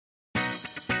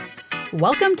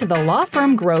Welcome to the Law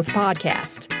Firm Growth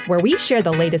Podcast, where we share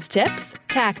the latest tips,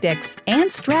 tactics,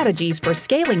 and strategies for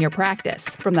scaling your practice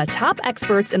from the top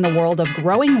experts in the world of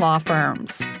growing law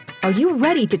firms. Are you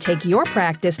ready to take your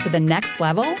practice to the next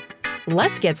level?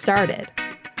 Let's get started.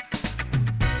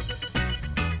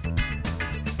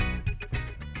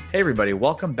 Hey everybody,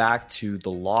 welcome back to the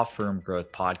Law Firm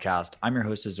Growth Podcast. I'm your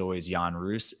host as always, Jan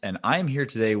Roos, and I am here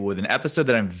today with an episode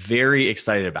that I'm very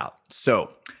excited about.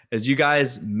 So, as you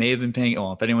guys may have been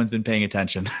if anyone's been paying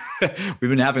attention, we've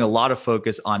been having a lot of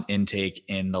focus on intake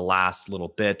in the last little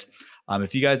bit.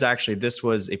 If you guys this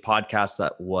was a podcast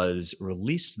that was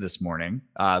released this morning,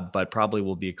 but probably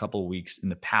will be a couple of weeks in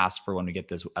the past for when we get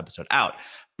this episode out.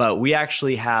 But we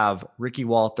actually have Ricky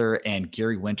Walther and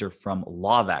Gary Winter from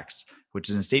LawVex, which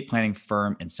is an estate planning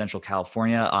firm in Central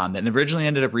California that originally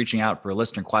ended up reaching out for a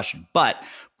listener question. But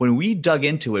when we dug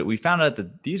into it, we found out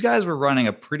that these guys were running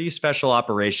a pretty special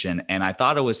operation, and I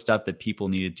thought it was stuff that people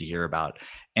needed to hear about.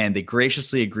 And they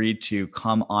graciously agreed to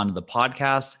come on the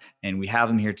podcast, and we have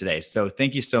them here today. So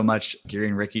thank you so much, Gary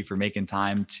and Ricky, for making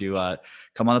time to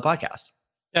come on the podcast.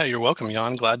 Yeah, you're welcome,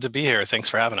 Jan. Glad to be here. Thanks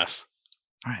for having us.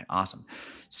 All right, awesome.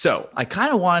 So I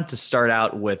kind of wanted to start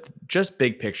out with just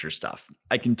big picture stuff.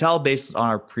 I can tell based on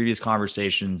our previous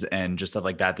conversations and just stuff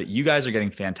like that you guys are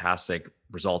getting fantastic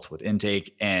results with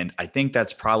intake. And I think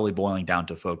that's probably boiling down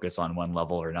to focus on one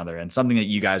level or another and something that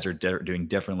you guys are doing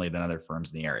differently than other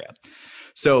firms in the area.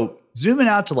 So zooming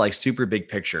out to super big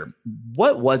picture,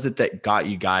 what was it that got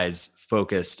you guys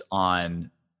focused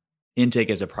on intake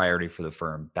as a priority for the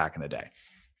firm back in the day?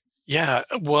 Yeah,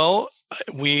 well,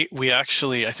 we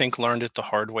actually, I think, learned it the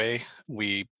hard way.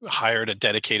 We hired a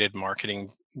dedicated marketing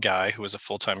guy who was a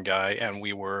full-time guy, and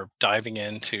we were diving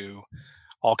into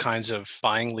all kinds of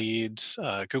buying leads,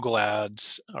 Google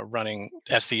ads, running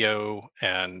SEO,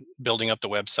 and building up the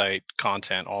website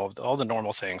content, all the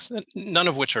normal things, none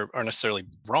of which are necessarily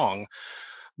wrong.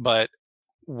 But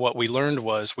what we learned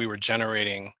was we were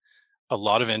generating a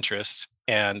lot of interest,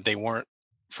 and they weren't,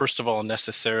 first of all,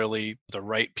 necessarily the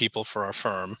right people for our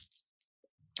firm.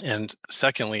 And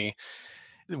secondly,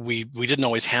 we didn't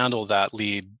always handle that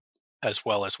lead as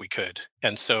well as we could.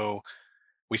 And so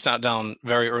we sat down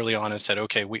very early on and said,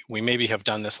 okay, we maybe have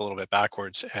done this a little bit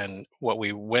backwards. And what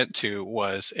we went to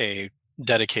was a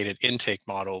dedicated intake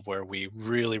model where we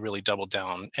really, really doubled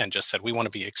down and just said, we want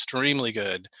to be extremely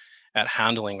good at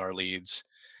handling our leads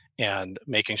and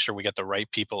making sure we get the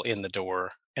right people in the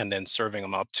door and then serving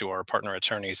them up to our partner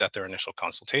attorneys at their initial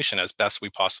consultation as best we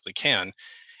possibly can.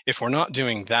 If we're not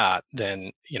doing that,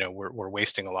 then we're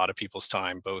wasting a lot of people's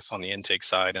time, both on the intake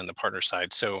side and the partner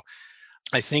side. So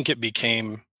I think it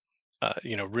became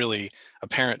really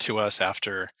apparent to us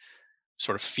after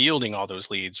sort of fielding all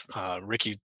those leads.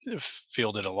 Ricky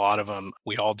fielded a lot of them.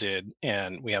 We all did,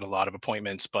 and we had a lot of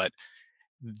appointments, but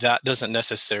that doesn't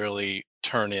necessarily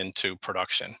turn into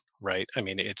production, right? I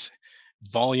mean, it's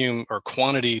volume or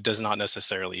quantity does not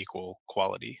necessarily equal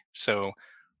quality. So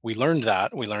we learned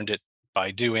that. We learned it by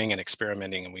doing and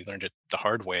experimenting, and we learned it the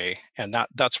hard way. And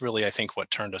that's really, I think, what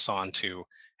turned us on to,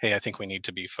 hey, I think we need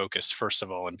to be focused, first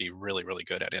of all, and be really, really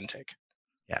good at intake.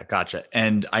 Yeah, gotcha.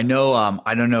 And I know,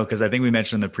 I don't know, because I think we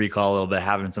mentioned in the pre-call a little bit,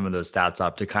 having some of those stats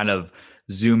up to kind of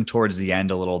zoom towards the end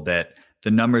a little bit,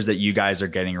 the numbers that you guys are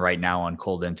getting right now on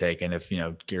cold intake. And if,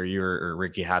 Gary or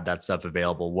Ricky had that stuff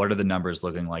available, what are the numbers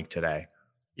looking like today?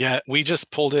 Yeah, we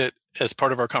just pulled it as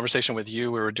part of our conversation with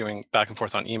you. We were doing back and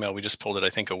forth on email. We just pulled it, I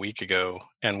think, a week ago.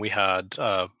 And we had,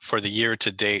 for the year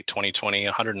to date, 2020,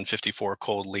 154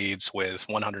 cold leads with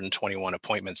 121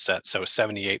 appointments set. So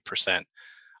 78%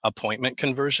 appointment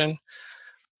conversion.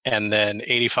 And then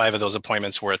 85 of those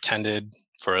appointments were attended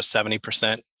for a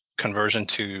 70% conversion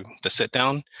to the sit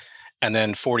down. And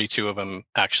then 42 of them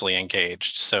actually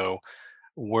engaged. So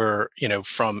we're,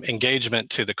 from engagement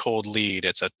to the cold lead,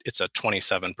 it's a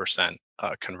 27%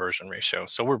 conversion ratio.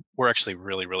 So we're actually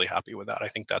really, really happy with that. I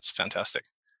think that's fantastic.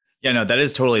 Yeah, no, that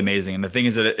is totally amazing. And the thing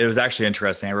is that it was actually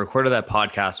interesting. I recorded that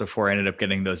podcast before I ended up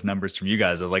getting those numbers from you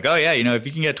guys. I was like, oh yeah, if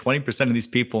you can get 20% of these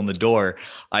people in the door,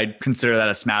 I'd consider that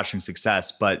a smashing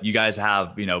success. But you guys have,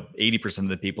 80% of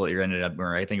the people that you ended up,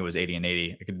 or I think it was 80 and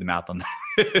 80. I could do the math on that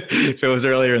if it was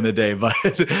earlier in the day. But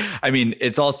I mean,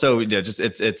 it's also I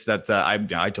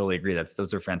totally agree.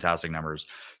 Those are fantastic numbers.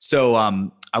 So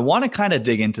I want to kind of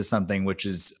dig into something, which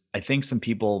is, I think some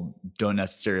people don't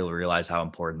necessarily realize how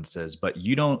important this is, but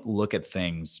you don't look at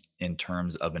things in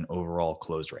terms of an overall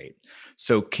close rate.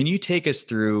 So can you take us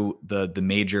through the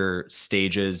major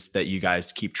stages that you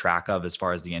guys keep track of as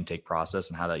far as the intake process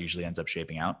and how that usually ends up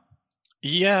shaping out?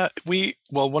 Yeah,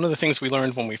 one of the things we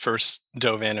learned when we first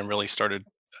dove in and really started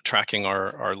tracking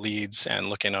our leads and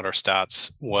looking at our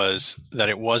stats was that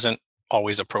it wasn't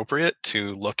always appropriate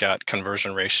to look at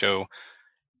conversion ratio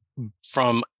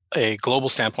from a global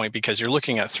standpoint, because you're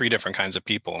looking at three different kinds of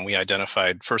people. And we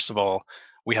identified, first of all,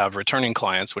 we have returning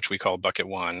clients, which we call bucket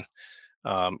one.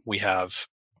 We have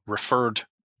referred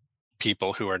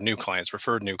people who are new clients,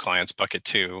 bucket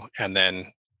two, and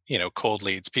then cold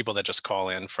leads, people that just call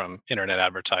in from internet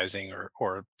advertising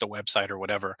or the website or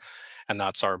whatever, and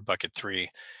that's our bucket three.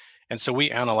 And so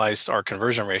we analyzed our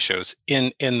conversion ratios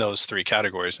in those three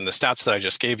categories. And the stats that I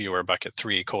just gave you are bucket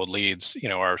three, cold leads.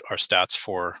 Our stats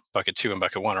for bucket two and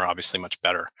bucket one are obviously much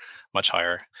better, much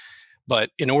higher.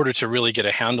 But in order to really get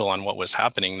a handle on what was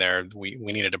happening there, we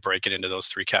needed to break it into those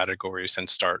three categories and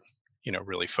start,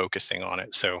 really focusing on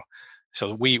it. So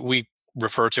we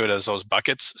refer to it as those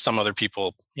buckets. Some other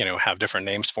people, have different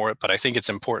names for it, but I think it's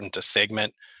important to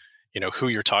segment, who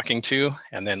you're talking to,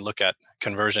 and then look at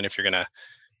conversion. If you're going to,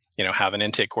 have an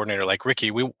intake coordinator like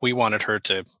Ricky, we wanted her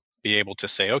to be able to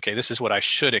say, okay, this is what I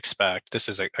should expect. This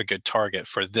is a good target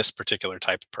for this particular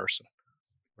type of person.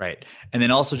 Right. And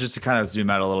then also just to kind of zoom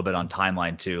out a little bit on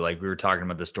timeline too, like we were talking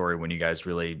about the story when you guys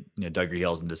really dug your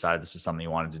heels and decided this was something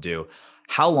you wanted to do.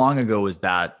 How long ago was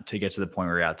that to get to the point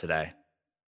where you're at today?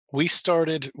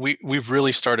 We've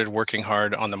really started working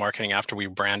hard on the marketing after we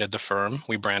branded the firm.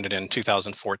 We branded in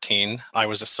 2014. I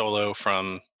was a solo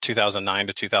from 2009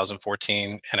 to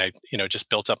 2014. And I, just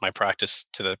built up my practice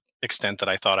to the extent that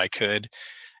I thought I could.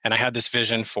 And I had this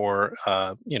vision for,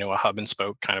 a hub and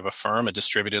spoke kind of a firm. A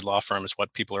distributed law firm is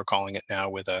what people are calling it now,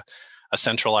 with a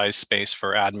centralized space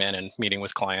for admin and meeting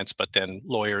with clients, but then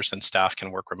lawyers and staff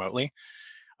can work remotely.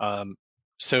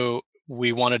 So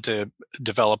we wanted to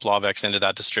develop LawVex into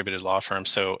that distributed law firm.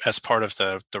 So as part of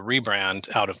the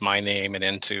rebrand out of my name and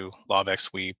into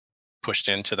LawVex, we pushed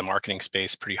into the marketing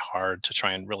space pretty hard to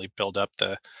try and really build up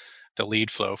the lead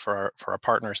flow for our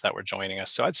partners that were joining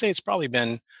us. So I'd say it's probably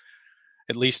been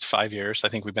at least 5 years. I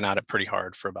think we've been at it pretty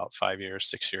hard for about 5 years,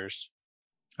 6 years.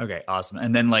 Okay, awesome.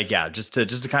 And then just to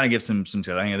kind of give some I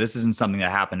think this isn't something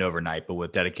that happened overnight, but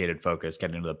with dedicated focus,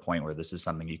 getting to the point where this is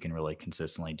something you can really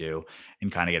consistently do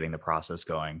and kind of getting the process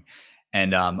going.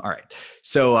 And all right.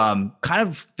 So kind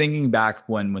of thinking back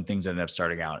when things ended up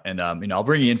starting out, and I'll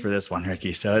bring you in for this one,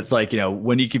 Ricky. So it's like,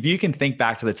 if you can think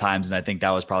back to the times, and I think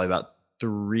that was probably about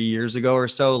 3 years ago or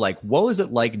so, like what was it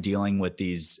like dealing with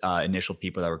these initial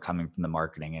people that were coming from the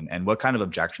marketing, and what kind of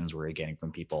objections were you getting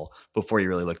from people before you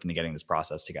really looked into getting this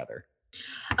process together?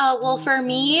 Well, for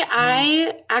me,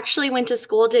 I actually went to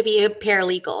school to be a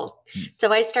paralegal.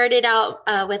 So I started out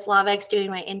with LawVex doing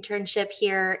my internship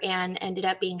here and ended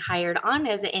up being hired on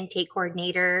as an intake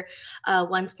coordinator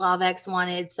once LawVex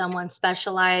wanted someone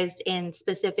specialized in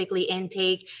specifically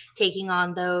intake, taking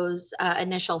on those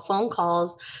initial phone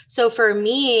calls. So for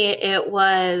me, it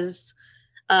was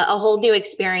a whole new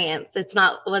experience.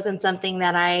 Wasn't something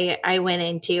that I went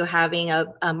into having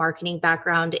a marketing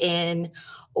background in,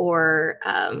 or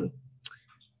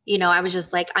I was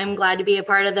just like, I'm glad to be a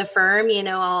part of the firm,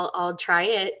 I'll try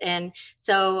it. And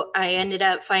so I ended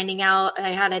up finding out I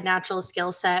had a natural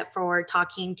skill set for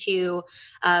talking to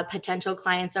potential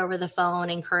clients over the phone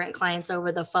and current clients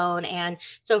over the phone. And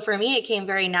so for me, it came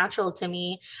very natural to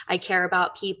me. I care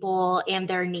about people and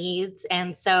their needs.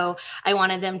 And so I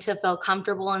wanted them to feel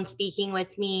comfortable in speaking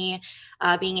with me,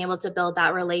 being able to build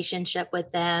that relationship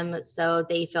with them so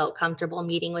they felt comfortable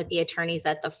meeting with the attorneys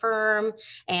at the firm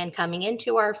and coming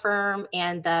into our firm,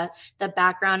 and the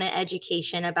background and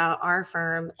education about our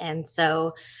firm. And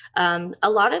so a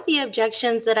lot of the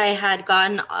objections that I had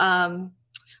gotten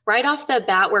right off the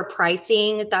bat were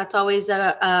pricing. That's always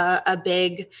a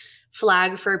big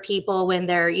flag for people when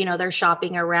they're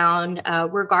shopping around,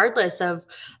 regardless of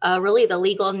really the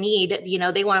legal need.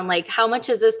 They want like, how much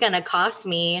is this going to cost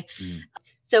me?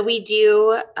 So we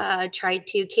do try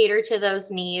to cater to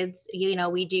those needs.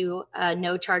 We do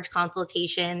no charge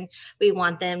consultation. We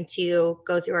want them to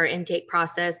go through our intake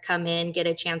process, come in, get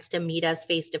a chance to meet us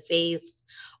face to face,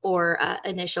 or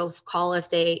initial call if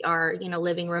they are,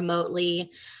 living remotely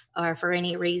or for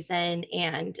any reason,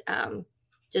 and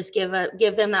just give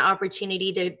them the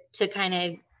opportunity to kind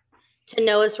of to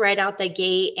know us right out the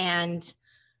gate, and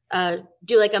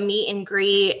do like a meet and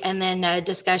greet, and then a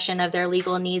discussion of their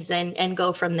legal needs, and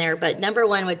go from there. But number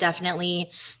one would definitely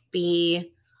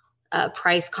be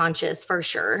price conscious for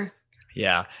sure.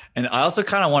 Yeah. And I also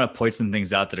kind of want to point some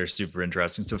things out that are super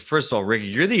interesting. So first of all, Ricky,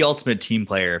 you're the ultimate team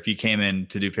player. If you came in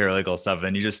to do paralegal stuff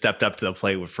and you just stepped up to the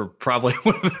plate for probably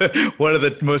one of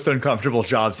the most uncomfortable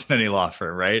jobs in any law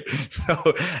firm, right?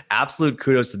 So absolute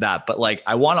kudos to that. But like,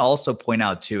 I want to also point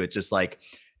out too, it's just like,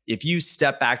 if you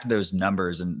step back to those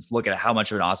numbers and look at how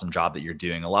much of an awesome job that you're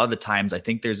doing, a lot of the times I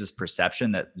think there's this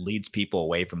perception that leads people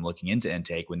away from looking into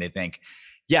intake when they think,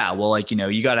 yeah, well, like,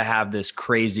 you got to have this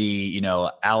crazy,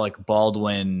 Alec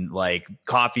Baldwin, like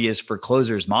coffee is for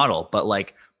closers model. But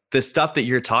like the stuff that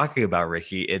you're talking about,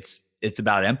 Ricky, it's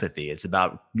about empathy. It's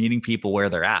about meeting people where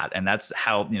they're at. And that's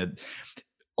how,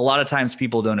 a lot of times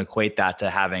people don't equate that to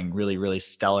having really, really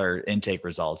stellar intake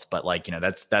results. But like,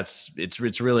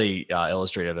 it's really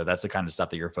illustrative that that's the kind of stuff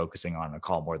that you're focusing on in a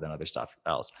call more than other stuff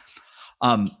else.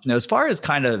 Now, as far as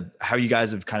kind of how you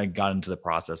guys have kind of gotten into the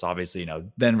process, obviously,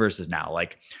 then versus now,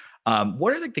 like,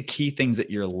 what are like the key things that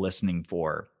you're listening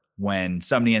for when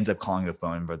somebody ends up calling the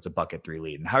phone, but it's a bucket 3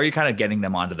 lead? And how are you kind of getting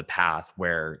them onto the path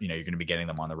where, you're going to be getting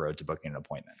them on the road to booking an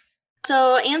appointment?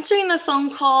 So answering the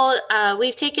phone call,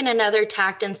 we've taken another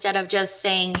tact. Instead of just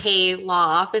saying, hey,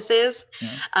 law offices,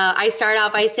 I start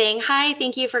out by saying, hi,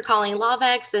 thank you for calling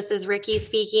LawVex. This is Ricky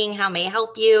speaking. How may I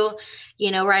help you?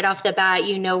 Right off the bat,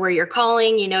 where you're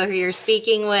calling, who you're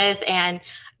speaking with, and,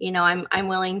 I'm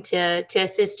willing to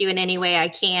assist you in any way I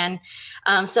can.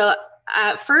 So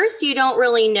at first, you don't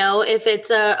really know if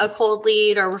it's a cold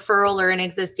lead or referral or an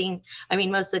existing. I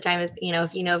mean, most of the time, if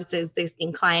it's an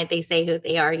existing client, they say who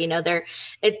they are. They're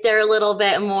a little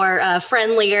bit more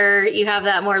friendlier. You have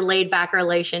that more laid back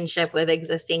relationship with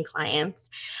existing clients.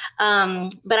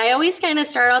 But I always kind of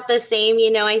start out the same.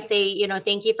 I say,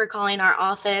 thank you for calling our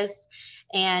office,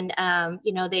 and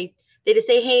they just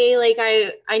say, hey, like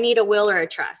I need a will or a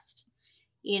trust.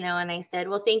 And I said,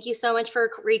 well, thank you so much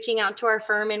for reaching out to our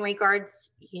firm in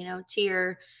regards, to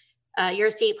your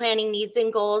estate planning needs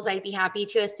and goals. I'd be happy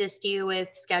to assist you with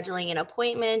scheduling an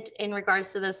appointment in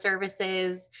regards to the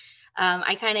services.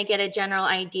 I kind of get a general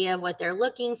idea of what they're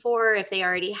looking for, if they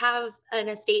already have an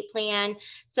estate plan.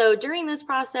 So during this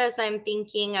process, I'm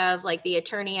thinking of like the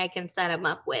attorney I can set them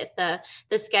up with, the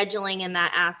scheduling in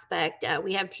that aspect.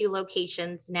 We have 2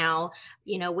 locations now,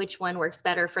 which one works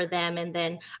better for them. And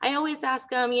then I always ask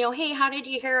them, hey, how did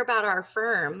you hear about our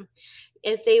firm?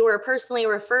 If they were personally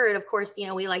referred, of course,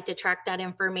 we like to track that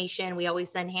information. We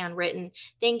always send handwritten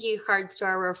thank you cards to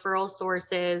our referral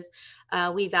sources.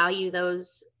 We value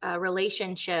those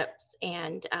relationships,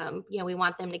 and we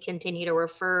want them to continue to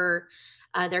refer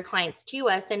their clients to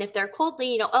us. And if they're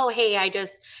coldly, oh, hey, I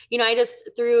just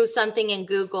threw something in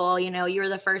Google, you're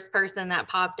the first person that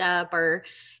popped up, or,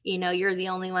 you're the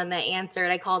only one that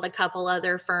answered. I called a couple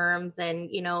other firms, and,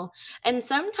 and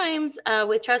sometimes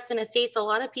with trust and estates, a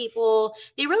lot of people,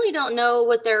 they really don't know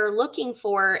what they're looking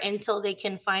for until they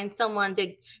can find someone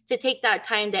to take that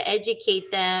time to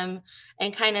educate them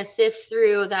and kind of sift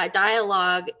through that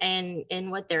dialogue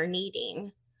and what they're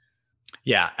needing.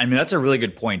 Yeah. I mean, that's a really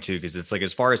good point too, because it's like,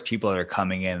 as far as people that are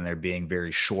coming in and they're being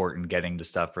very short and getting the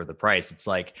stuff for the price, it's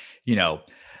like,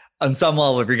 on some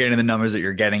level, if you're getting the numbers that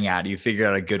you're getting at, you figure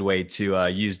out a good way to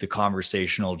use the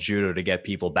conversational judo to get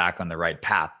people back on the right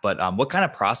path. But what kind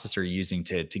of process are you using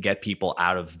to get people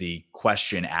out of the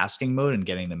question asking mode and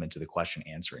getting them into the question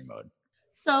answering mode?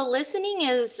 So listening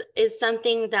is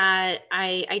something that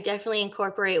I definitely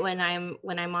incorporate when I'm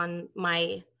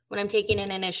taking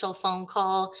an initial phone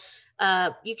call.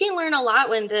 You can learn a lot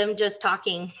when them just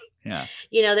talking. Yeah.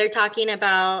 They're talking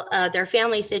about their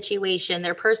family situation,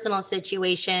 their personal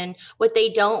situation, what they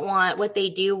don't want, what they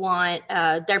do want,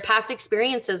 their past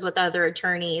experiences with other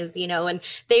attorneys, and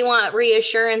they want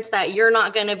reassurance that you're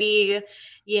not going to be,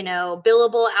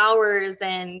 billable hours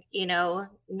and,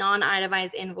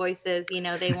 non-itemized invoices.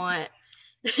 They want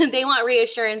they want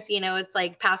reassurance, it's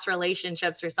like past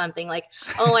relationships or something, like,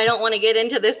 oh, I don't want to get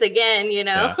into this again,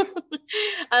 Yeah.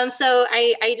 So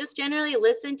I just generally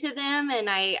listen to them, and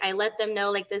I let them know,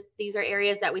 like, these are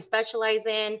areas that we specialize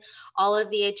in. All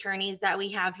of the attorneys that we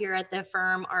have here at the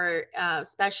firm are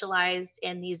specialized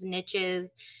in these niches.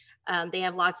 They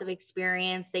have lots of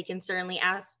experience. They can certainly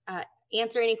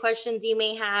answer any questions you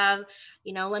may have.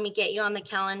 Let me get you on the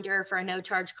calendar for a no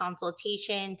charge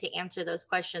consultation to answer those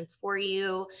questions for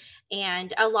you.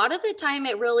 And a lot of the time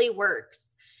it really works.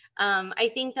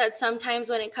 I think that sometimes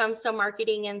when it comes to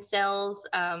marketing and sales,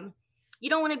 you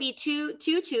don't want to be too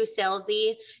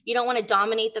salesy. You don't want to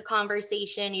dominate the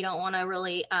conversation. You don't want to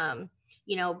really,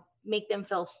 make them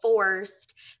feel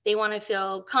forced. They want to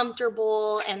feel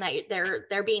comfortable and that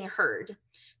they're being heard.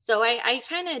 So I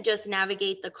kind of just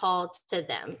navigate the call to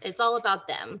them. It's all about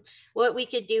them, what we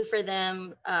could do for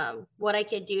them, what I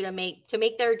could do to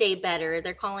make their day better.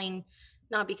 They're calling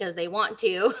not because they want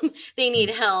to, they need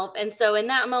help. And so in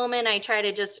that moment, I try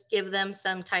to just give them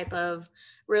some type of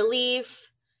relief,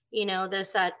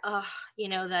 that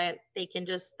they can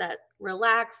just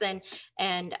relax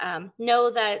and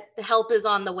know that the help is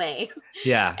on the way.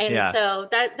 Yeah. And so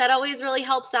that always really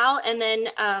helps out. And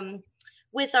then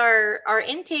with our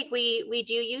intake, we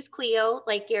do use Clio,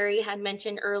 like Gary had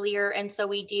mentioned earlier. And so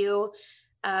we do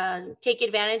take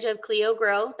advantage of Clio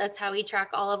Grow. That's how we track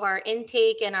all of our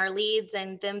intake and our leads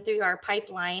and them through our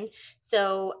pipeline.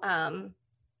 So,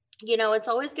 it's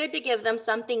always good to give them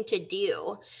something to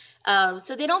do.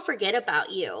 So they don't forget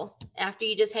about you after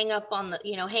you just hang up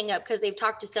because they've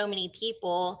talked to so many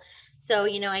people. So,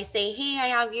 I say, hey, I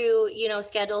have you,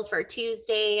 scheduled for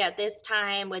Tuesday at this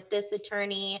time with this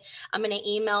attorney. I'm going to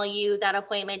email you that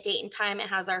appointment date and time. It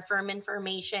has our firm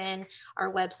information,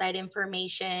 our website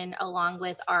information, along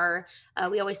with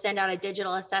we always send out a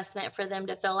digital assessment for them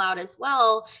to fill out as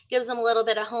well. Gives them a little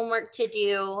bit of homework to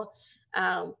do.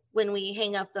 When we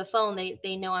hang up the phone,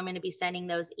 they know I'm going to be sending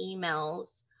those emails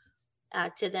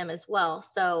to them as well.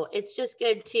 So it's just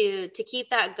good to keep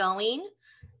that going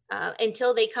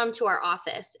until they come to our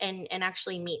office and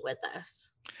actually meet with us.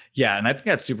 Yeah. And I think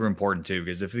that's super important too,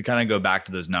 because if we kind of go back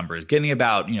to those numbers, getting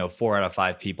about, 4 out of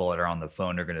 5 people that are on the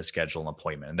phone are going to schedule an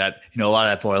appointment. And that, a lot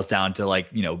of that boils down to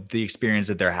the experience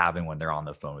that they're having when they're on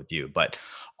the phone with you. But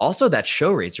also that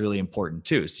show rate's really important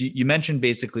too. So you mentioned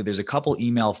basically there's a couple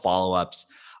email follow-ups.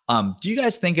 Do you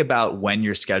guys think about when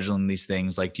you're scheduling these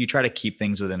things? Like, do you try to keep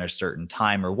things within a certain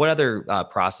time, or what other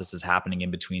process is happening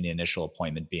in between the initial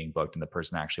appointment being booked and the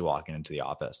person actually walking into the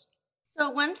office? So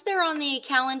once they're on the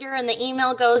calendar and the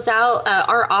email goes out,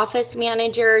 our office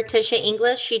manager, Tisha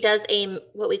English, she does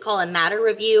what we call a matter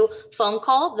review phone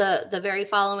call the very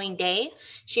following day.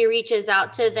 She reaches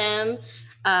out to them,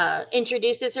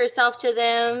 introduces herself to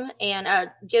them,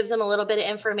 and gives them a little bit of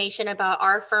information about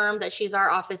our firm, that she's our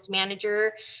office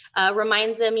manager,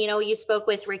 reminds them, you spoke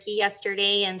with Ricky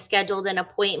yesterday and scheduled an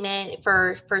appointment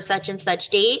for such and such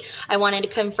date. I wanted to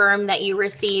confirm that you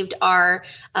received our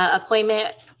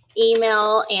appointment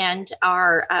email and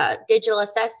our digital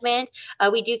assessment.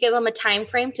 We do give them a time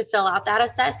frame to fill out that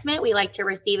assessment. We like to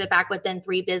receive it back within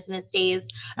 3 business days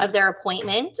of their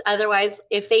appointment. Otherwise,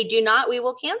 if they do not, we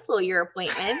will cancel your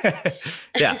appointment.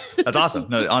 Yeah, that's awesome.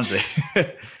 No, honestly.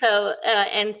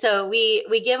 So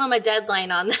we give them a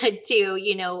deadline on that too.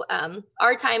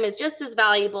 Our time is just as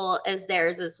valuable as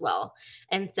theirs as well.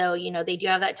 And so, they do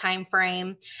have that time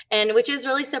frame, and which is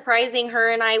really surprising. Her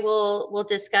and I will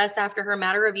discuss after her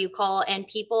matter review call, and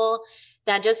people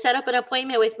that just set up an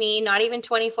appointment with me, not even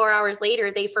 24 hours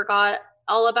later, they forgot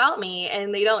all about me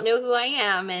and they don't know who I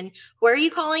am and where are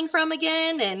you calling from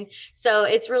again? And so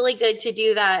it's really good to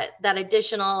do that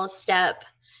additional step.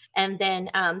 And then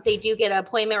they do get an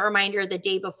appointment reminder the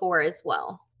day before as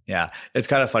well. Yeah, it's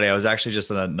kind of funny. I was actually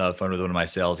just on the phone with one of my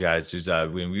sales guys who's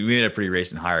we made a pretty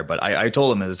recent hire, but I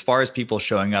told him, as far as people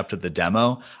showing up to the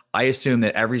demo, I assume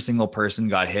that every single person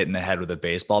got hit in the head with a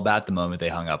baseball bat the moment they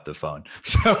hung up the phone.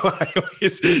 So I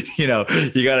always, you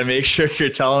got to make sure you're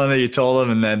telling them that you told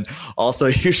them. And then also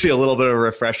usually a little bit of a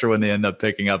refresher when they end up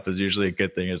picking up is usually a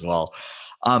good thing as well.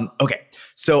 Okay.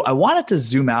 So I wanted to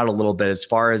zoom out a little bit as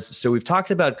far as, so we've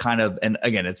talked about kind of, and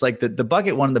again, it's like the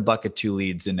bucket 1 and the bucket 2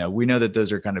 leads. And we know that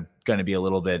those are kind of going to be a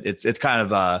little bit, it's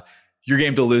kind of your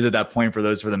game to lose at that point for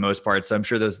those for the most part. So I'm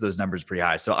sure those numbers are pretty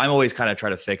high. So I'm always kind of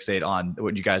try to fixate on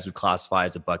what you guys would classify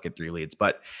as a bucket 3 leads.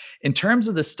 But in terms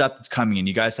of the stuff that's coming in,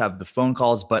 you guys have the phone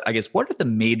calls, but I guess what are the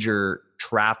major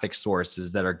traffic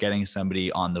sources that are getting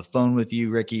somebody on the phone with you,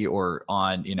 Ricky, or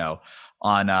on,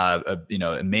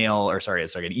 a mail, or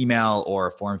an email or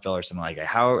a form fill or something like that?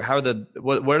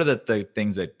 What are the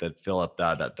things that fill up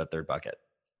that third bucket?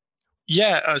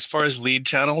 Yeah. As far as lead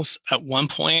channels, at one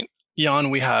point,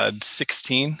 Jan, we had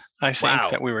 16, I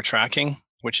think, that we were tracking,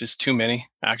 which is too many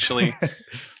actually,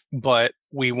 but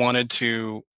we wanted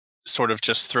to sort of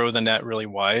just throw the net really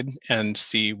wide and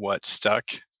see what stuck.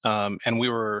 And we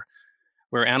were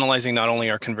analyzing not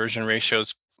only our conversion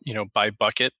ratios, by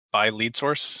bucket, by lead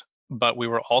source, but we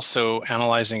were also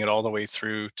analyzing it all the way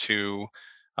through to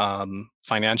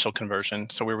financial conversion.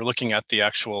 So we were looking at the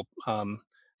actual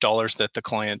dollars that the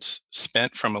clients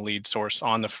spent from a lead source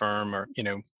on the firm, or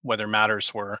whether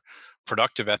matters were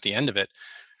productive at the end of it,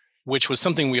 which was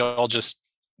something we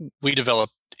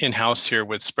developed in-house here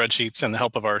with spreadsheets and the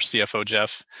help of our CFO,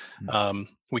 Jeff.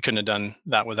 We couldn't have done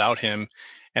that without him.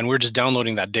 And we're just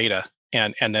downloading that data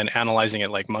and then analyzing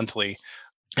it like monthly.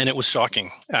 And it was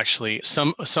shocking, actually.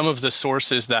 Some of the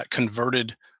sources that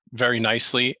converted very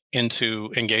nicely into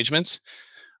engagements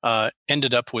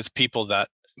ended up with people that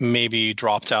maybe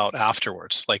dropped out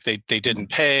afterwards, like they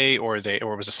didn't pay, or it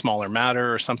was a smaller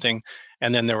matter or something.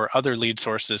 And then there were other lead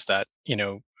sources that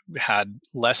had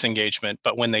less engagement,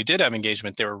 but when they did have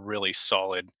engagement, they were really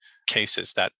solid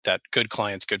cases that good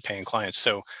clients, good paying clients.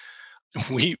 So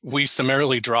we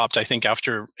summarily dropped, I think,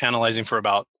 after analyzing for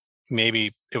about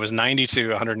maybe it was 90 to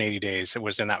 180 days. It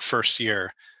was in that first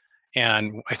year.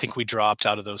 And I think we dropped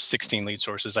out of those 16 lead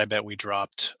sources. I bet we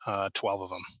dropped 12 of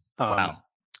them. Wow.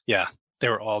 Yeah, they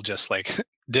were all just like,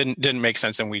 didn't make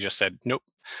sense. And we just said, nope.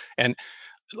 And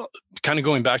kind of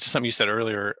going back to something you said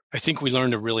earlier, I think we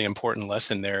learned a really important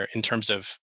lesson there in terms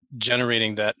of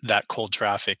generating that cold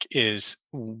traffic. Is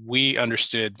we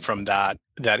understood from that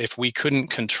if we couldn't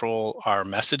control our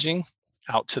messaging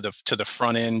out to the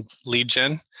front end lead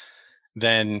gen,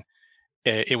 then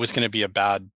it was going to be a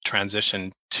bad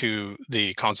transition to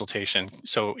the consultation.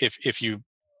 So if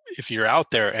you're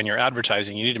out there and you're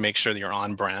advertising, you need to make sure that you're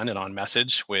on brand and on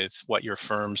message with what your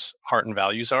firm's heart and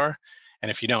values are. And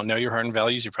if you don't know your heart and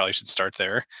values, you probably should start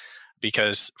there,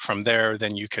 because from there,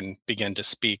 then you can begin to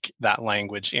speak that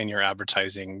language in your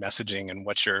advertising messaging and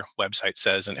what your website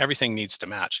says, and everything needs to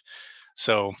match.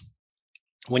 So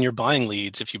when you're buying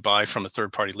leads, if you buy from a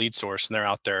third-party lead source and they're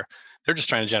out there, they're just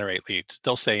trying to generate leads.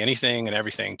 They'll say anything and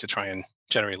everything to try and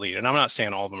generate lead. And I'm not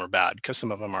saying all of them are bad, because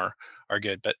some of them are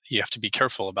good, but you have to be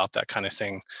careful about that kind of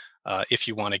thing if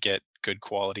you want to get good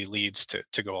quality leads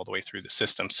to go all the way through the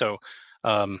system. So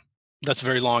that's a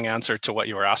very long answer to what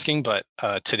you were asking, but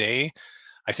today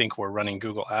I think we're running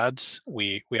Google Ads.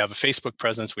 We have a Facebook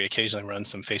presence. We occasionally run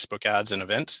some Facebook ads and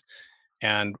events,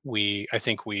 and I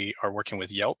think we are working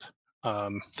with Yelp.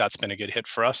 That's been a good hit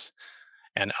for us.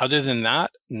 And other than that,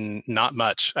 not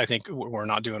much. I think we're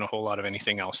not doing a whole lot of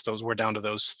anything else. We're down to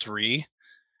those three,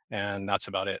 and that's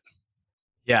about it.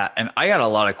 Yeah. And I got a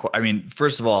lot of,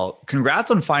 first of all, congrats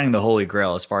on finding the holy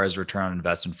grail as far as return on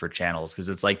investment for channels. Cause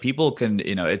it's like people can,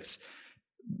 it's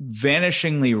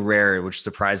vanishingly rare, which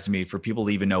surprises me, for people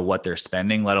to even know what they're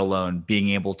spending, let alone being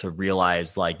able to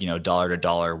realize dollar to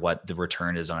dollar what the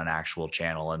return is on an actual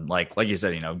channel. And like you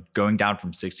said, going down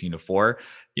from 16 to 4,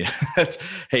 that's,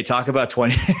 hey, talk about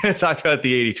 20, talk about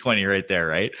the 80-20 right there.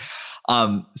 Right.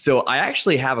 So I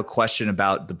actually have a question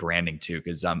about the branding too,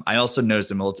 because I also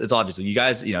noticed, it's obviously you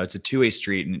guys, it's a two-way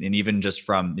street, and even just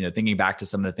from thinking back to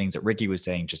some of the things that Ricky was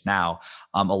saying just now,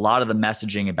 a lot of the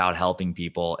messaging about helping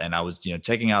people, and I was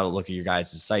taking out a look at your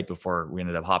guys' site before we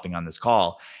ended up hopping on this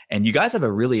call, and you guys have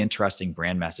a really interesting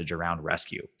brand message around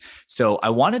rescue. So I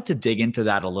wanted to dig into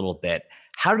that a little bit.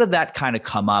 How did that kind of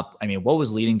come up? I mean, what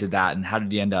was leading to that, and how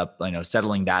did you end up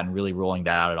settling that and really rolling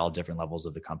that out at all different levels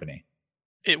of the company?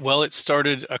 It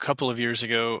started a couple of years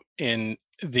ago in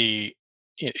the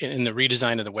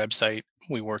redesign of the website.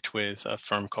 We worked with a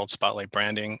firm called Spotlight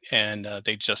Branding, and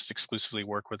they just exclusively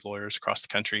work with lawyers across the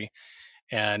country.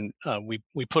 And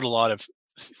we put a lot of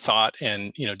thought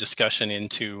and discussion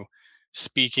into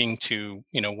speaking to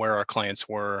where our clients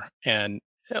were. And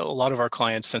a lot of our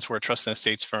clients, since we're a trust and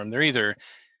estates firm, they're either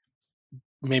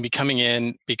maybe coming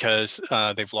in because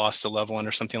they've lost a loved one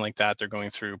or something like that. They're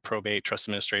going through probate, trust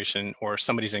administration, or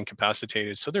somebody's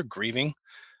incapacitated, so they're grieving.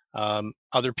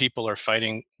 Other people are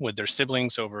fighting with their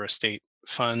siblings over estate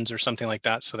funds or something like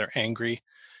that, so they're angry.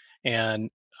 And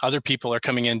other people are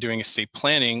coming in doing estate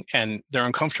planning, and they're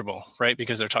uncomfortable, right?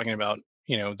 Because they're talking about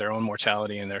their own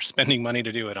mortality, and they're spending money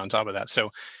to do it on top of that. So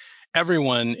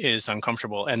everyone is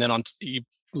uncomfortable. And then you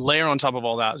layer on top of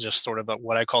all that just sort of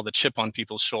what I call the chip on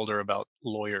people's shoulder about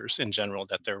lawyers in general,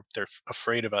 that they're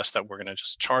afraid of us, that we're going to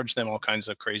just charge them all kinds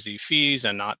of crazy fees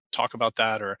and not talk about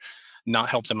that or not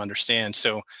help them understand.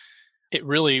 So it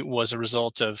really was a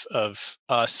result of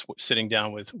us sitting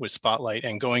down with Spotlight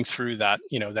and going through that,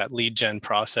 that lead gen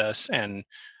process and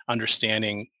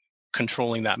understanding,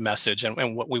 controlling that message.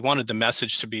 And what we wanted the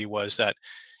message to be was that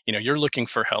you're looking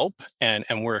for help, and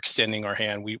we're extending our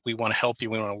hand. We want to help you.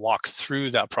 We want to walk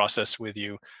through that process with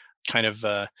you, kind of,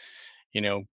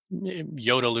 Yoda,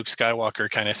 Luke Skywalker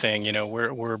kind of thing.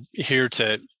 We're here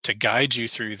to guide you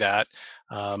through that.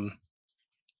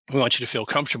 We want you to feel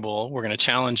comfortable. We're going to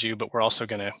challenge you, but we're also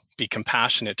going to be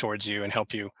compassionate towards you and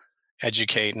help you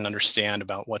educate and understand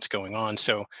about what's going on.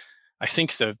 So I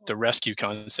think the rescue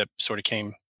concept sort of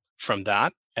came from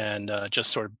that, and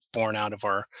just sort of born out of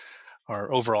our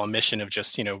overall mission of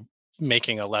just,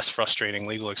 making a less frustrating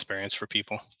legal experience for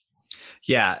people.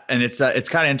 Yeah. And it's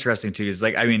kind of interesting too. Is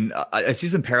I see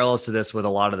some parallels to this with a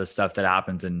lot of the stuff that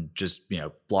happens in just,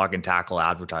 block and tackle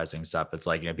advertising stuff. It's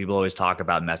like, people always talk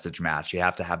about message match. You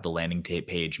have to have the landing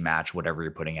page match whatever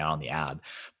you're putting out on the ad.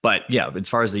 But yeah, as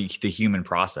far as the human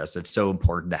process, it's so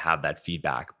important to have that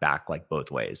feedback back, like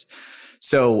both ways.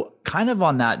 So kind of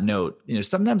on that note,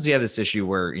 sometimes you have this issue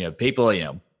where, people,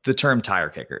 the term tire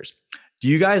kickers. Do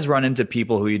you guys run into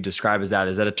people who you describe as that?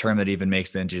 Is that a term that even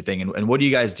makes it into your thing? And what do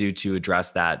you guys do to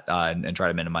address that and try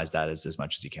to minimize that as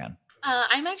much as you can?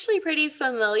 I'm actually pretty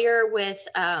familiar with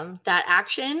that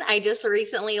action. I just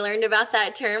recently learned about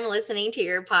that term listening to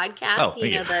your podcast. Oh,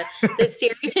 thank you.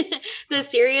 The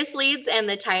serious leads and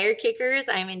the tire kickers.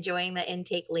 I'm enjoying the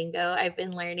intake lingo I've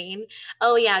been learning.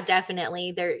 Oh yeah,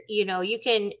 definitely. There, you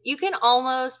can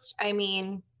almost,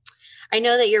 I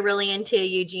know that you're really into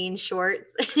Eugene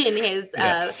Schwartz in his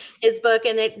book,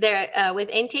 and that there with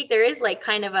intake there is like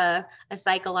kind of a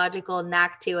psychological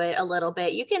knack to it a little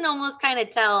bit. You can almost kind of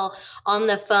tell on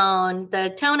the phone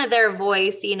the tone of their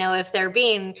voice, if they're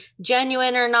being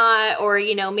genuine or not, or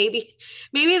maybe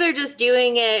they're just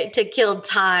doing it to kill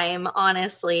time,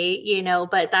 honestly,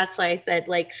 But that's why I said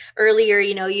like earlier,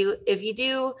 if you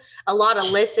do a lot of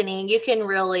listening, you can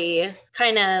really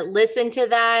kind of listen to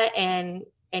that and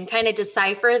kind of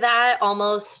decipher that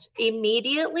almost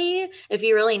immediately if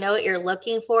you really know what you're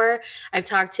looking for. I've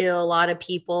talked to a lot of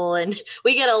people and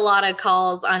we get a lot of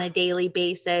calls on a daily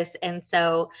basis. And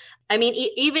so,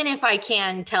 even if I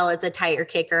can tell it's a tire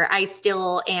kicker, I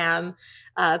still am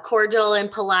cordial and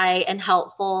polite and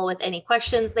helpful with any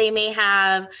questions they may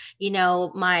have.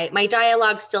 My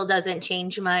dialogue still doesn't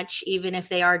change much, even if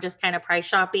they are just kind of price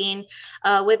shopping.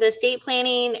 With estate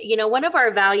planning, one of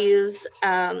our values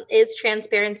is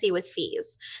transparency with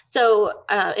fees. So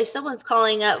if someone's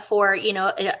calling up for,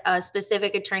 a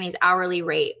specific attorney's hourly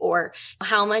rate, or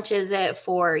how much is it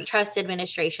for trust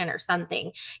administration or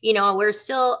something,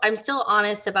 I'm still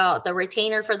honest about the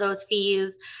retainer for those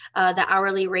fees, the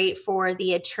hourly rate for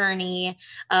the attorney.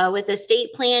 With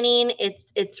estate planning,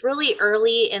 it's really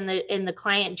early in the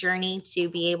client journey to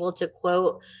be able to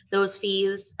quote those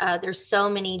fees. There's so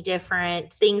many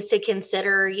different things to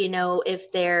consider,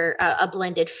 if they're a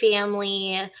blended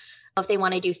family, if they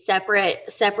want to do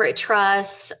separate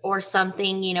trusts or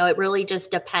something, it really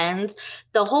just depends.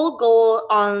 The whole goal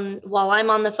while I'm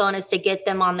on the phone is to get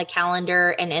them on the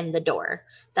calendar and in the door.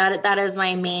 That is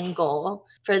my main goal,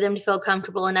 for them to feel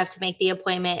comfortable enough to make the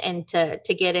appointment and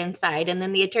to get inside. And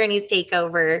then the attorneys take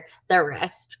over the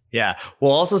rest. Yeah.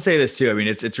 We'll also say this too.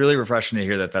 It's really refreshing to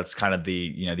hear that that's kind of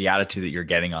the attitude that you're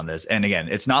getting on this. And again,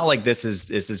 it's not like this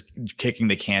is kicking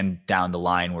the can down the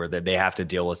line where they have to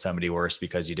deal with somebody worse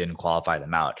because you didn't qualify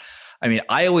them out.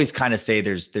 I always kind of say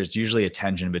there's usually a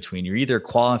tension between you're either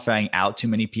qualifying out too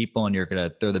many people and you're going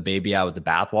to throw the baby out with the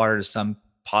bathwater to some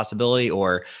possibility,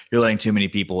 or you're letting too many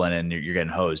people in and you're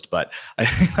getting hosed. But I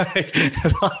think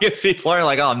as long as people are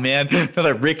like, oh man,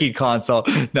 another Ricky console.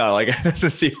 No, it doesn't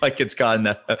seem like it's gotten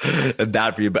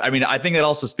that for you. But I think it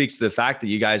also speaks to the fact that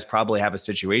you guys probably have a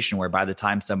situation where by the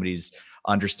time somebody's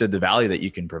understood the value that you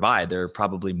can provide, they're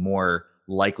probably more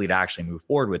likely to actually move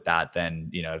forward with that than,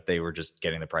 if they were just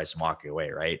getting the price and walking away.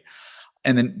 Right.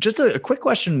 And then just a quick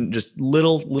question, just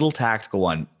little tactical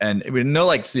one. And we know,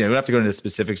 we don't have to go into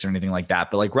specifics or anything like that,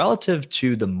 but relative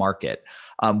to the market,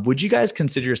 would you guys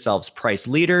consider yourselves price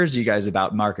leaders? Are you guys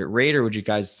about market rate, or would you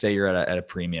guys say you're at a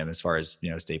premium as far as,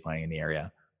 estate planning in the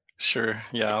area? Sure.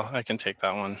 Yeah, I can take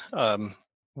that one.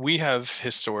 We have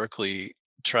historically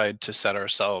tried to set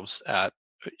ourselves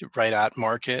right at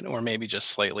market, or maybe just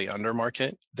slightly under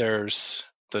market. There's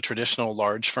the traditional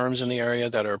large firms in the area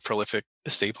that are prolific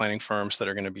estate planning firms that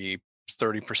are going to be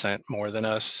 30% more than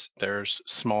us. There's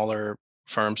smaller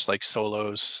firms like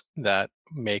solos that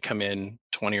may come in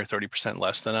 20 or 30%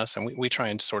 less than us. And we try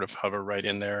and sort of hover right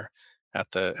in there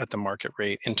at the market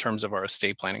rate in terms of our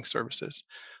estate planning services.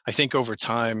 I think over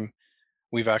time,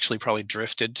 we've actually probably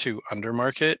drifted to under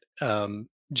market,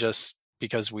 just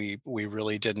because we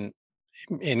really didn't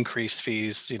increase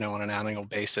fees, on an annual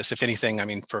basis. If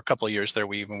anything, for a couple of years there,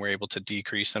 we even were able to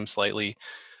decrease them slightly.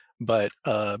 But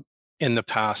in the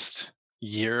past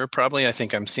year, probably, I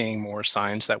think I'm seeing more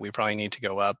signs that we probably need to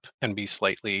go up and be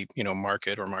slightly,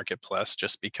 market or market plus,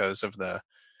 just because of the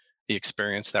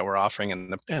experience that we're offering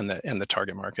and the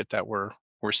target market that we're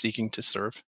seeking to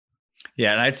serve.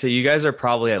 Yeah. And I'd say you guys are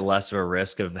probably at less of a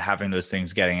risk of having those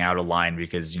things getting out of line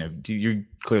because, you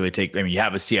clearly you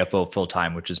have a CFO full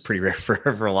time, which is pretty rare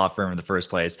for a law firm in the first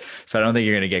place. So I don't think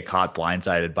you're going to get caught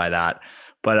blindsided by that.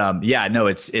 But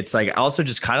it's also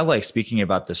just kind of speaking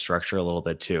about the structure a little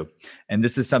bit too. And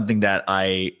this is something that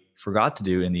I forgot to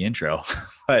do in the intro,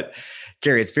 but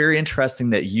Gary, it's very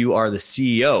interesting that you are the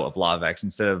CEO of LawVex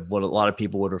instead of what a lot of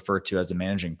people would refer to as a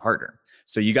managing partner.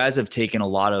 So you guys have taken a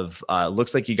lot of,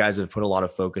 looks like you guys have put a lot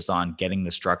of focus on getting the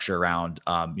structure around,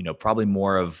 probably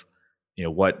more of,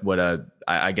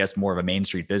 I guess more of a Main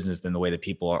Street business than the way that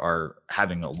people are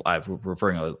having,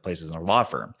 referring to places in a law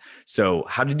firm. So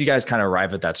how did you guys kind of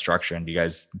arrive at that structure? And do you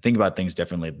guys think about things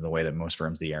differently than the way that most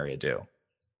firms in the area do?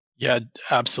 Yeah,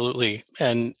 absolutely.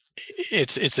 And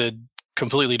it's a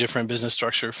completely different business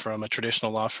structure from a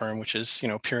traditional law firm, which is,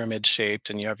 pyramid shaped,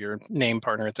 and you have your name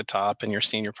partner at the top and your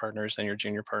senior partners and your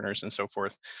junior partners and so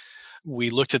forth. We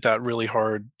looked at that really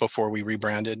hard before we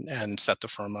rebranded and set the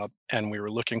firm up. And we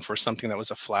were looking for something that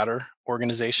was a flatter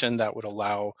organization that would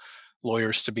allow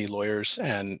lawyers to be lawyers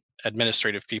and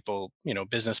administrative people,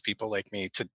 business people like me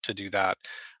to do that.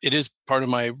 It is part of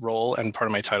my role and part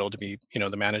of my title to be,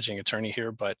 the managing attorney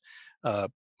here, but uh,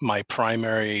 my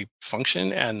primary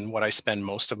function and what I spend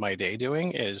most of my day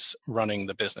doing is running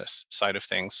the business side of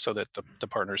things so that the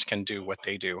partners can do what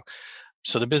they do.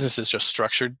 So the business is just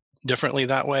structured differently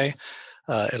that way.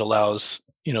 It allows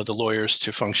the lawyers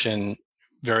to function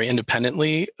very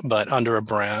independently, but under a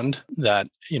brand that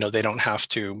they don't have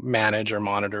to manage or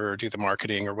monitor or do the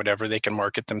marketing or whatever. They can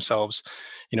market themselves,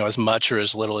 as much or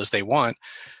as little as they want.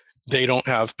 They don't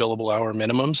have billable hour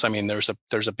minimums. I mean, there's a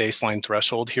baseline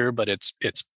threshold here, but it's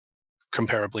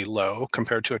comparably low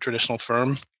compared to a traditional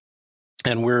firm.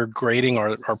 And we're grading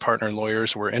our partner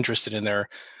lawyers. We're interested in their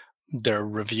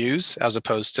reviews as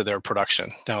opposed to their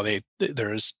production. Now,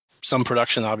 there's some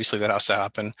production obviously that has to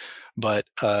happen, but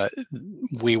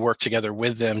we work together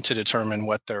with them to determine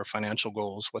what their financial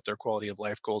goals, what their quality of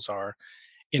life goals are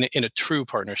in a true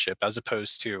partnership, as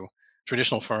opposed to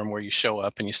traditional firm where you show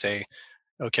up and you say,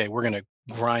 okay, we're going to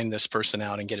grind this person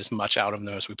out and get as much out of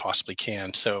them as we possibly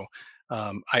can. So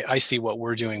I see what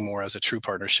we're doing more as a true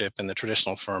partnership, and the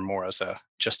traditional firm more as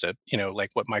just a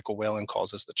like what Michael Whalen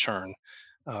calls as the churn.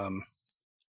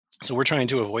 So we're trying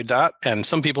to avoid that. And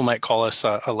some people might call us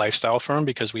a lifestyle firm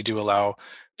because we do allow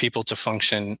people to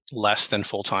function less than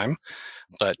full time.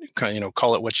 But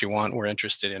call it what you want. We're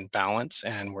interested in balance,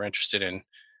 and we're interested in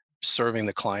serving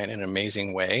the client in an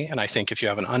amazing way. And I think if you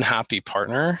have an unhappy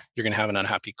partner, you're going to have an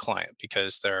unhappy client,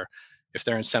 because if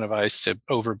they're incentivized to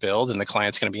overbill, then the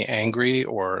client's going to be angry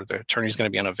or the attorney's going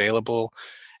to be unavailable.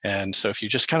 And so if you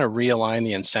just kind of realign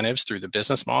the incentives through the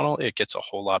business model, it gets a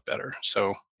whole lot better.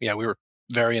 So yeah, we were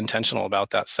very intentional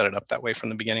about that, set it up that way from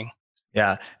the beginning.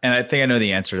 Yeah. And I think I know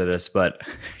the answer to this, but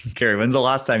Gary, when's the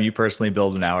last time you personally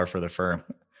billed an hour for the firm?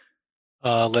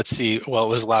 Let's see. Well, it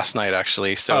was last night,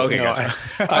 actually. So okay, gotcha.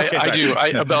 I do.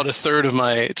 About a third of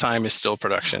my time is still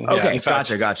production. Okay, yeah,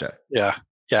 fact, gotcha. Yeah.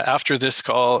 After this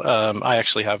call, I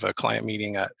actually have a client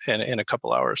meeting in a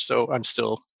couple hours. So I'm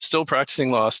still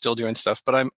practicing law, still doing stuff,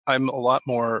 but I'm a lot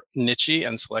more niche-y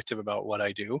and selective about what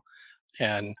I do.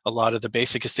 And a lot of the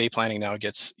basic estate planning now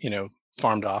gets,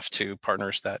 farmed off to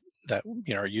partners that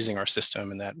are using our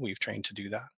system and that we've trained to do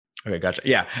that. Okay, gotcha.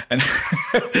 Yeah. And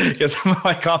because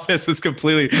my confidence was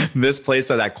completely misplaced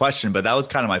on that question, but that was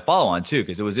kind of my follow on too,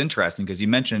 because it was interesting because you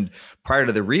mentioned prior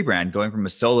to the rebrand, going from a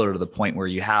solo to the point where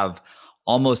you have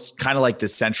almost kind of like the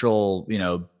central,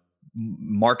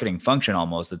 marketing function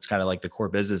almost. It's kind of like the core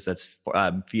business that's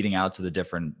feeding out to the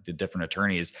different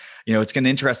attorneys. It's kind of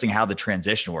interesting how the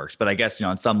transition works, but I guess,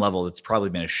 on some level, it's probably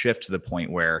been a shift to the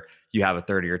point where you have a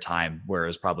third of your time,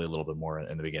 whereas probably a little bit more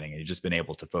in the beginning, and you've just been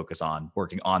able to focus on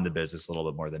working on the business a little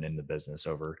bit more than in the business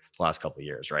over the last couple of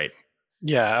years, right?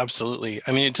 Yeah, absolutely.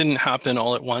 I mean, it didn't happen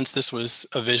all at once. This was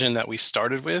a vision that we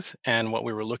started with, and what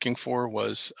we were looking for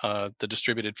was the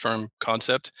distributed firm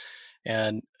concept.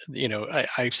 And,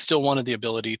 I still wanted the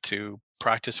ability to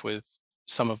practice with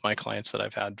some of my clients that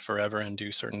I've had forever and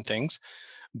do certain things.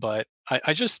 But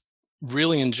I just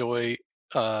really enjoy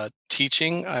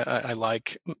teaching. I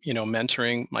like,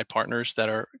 mentoring my partners that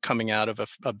are coming out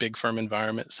of a big firm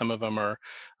environment. Some of them are,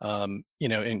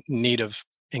 in need of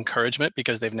encouragement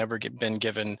because they've never been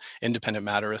given independent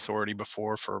matter authority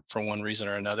before for one reason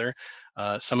or another.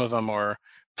 Some of them are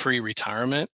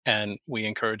pre-retirement, and we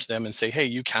encourage them and say, hey,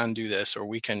 you can do this, or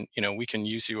we can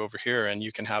use you over here and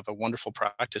you can have a wonderful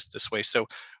practice this way. So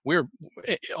we're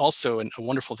also, a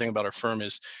wonderful thing about our firm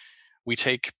is we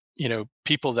take,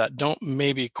 people that don't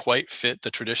maybe quite fit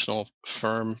the traditional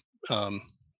firm,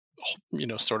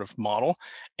 sort of model,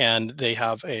 and they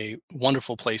have a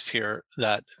wonderful place here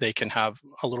that they can have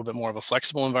a little bit more of a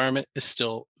flexible environment. Is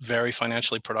still very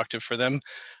financially productive for them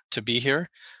to be here.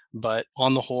 But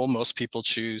on the whole, most people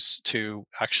choose to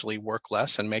actually work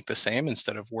less and make the same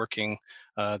instead of working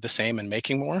the same and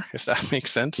making more, if that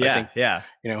makes sense. Yeah, I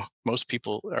think, most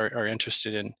people are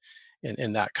interested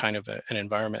in that kind of an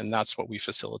environment, and that's what we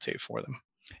facilitate for them.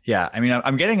 Yeah. I mean,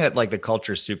 I'm getting that like the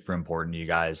culture is super important to you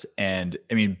guys. And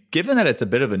I mean, given that it's a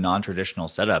bit of a non-traditional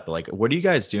setup, like what are you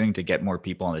guys doing to get more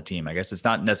people on the team? I guess it's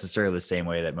not necessarily the same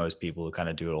way that most people kind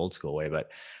of do it old school way, but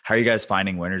how are you guys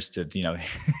finding winners to,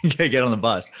 get on the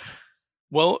bus?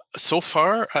 Well, so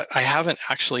far, I haven't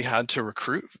actually had to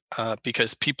recruit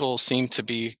because people seem to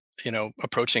be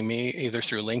approaching me either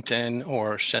through LinkedIn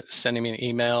or sending me an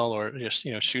email or just,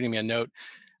 shooting me a note.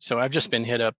 So I've just been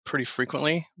hit up pretty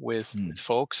frequently with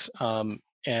folks.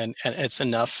 And it's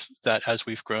enough that as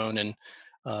we've grown and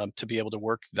to be able to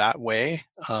work that way,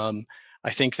 I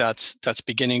think that's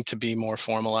beginning to be more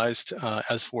formalized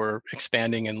as we're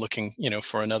expanding and looking,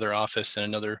 for another office and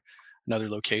another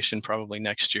location probably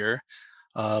next year.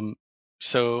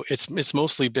 So it's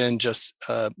mostly been just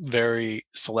very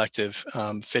selective,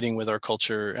 fitting with our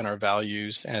culture and our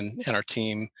values and our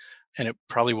team. And it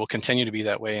probably will continue to be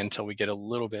that way until we get a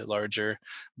little bit larger.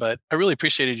 But I really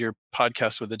appreciated your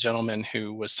podcast with the gentleman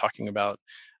who was talking about,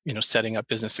 setting up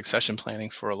business succession planning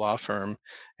for a law firm.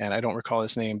 And I don't recall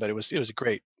his name, but it was a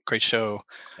great show.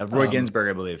 Roy Ginsburg,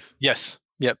 I believe. Yes.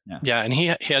 Yep. Yeah. And he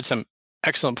had some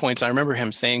excellent points. I remember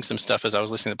him saying some stuff as I was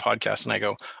listening to the podcast, and I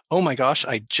go, "Oh my gosh,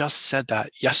 I just said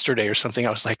that yesterday or something." I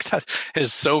was like, that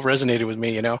has so resonated with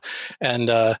me, and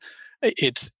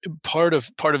it's part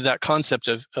of that concept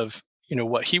of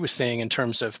what he was saying in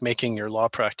terms of making your law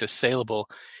practice saleable.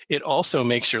 It also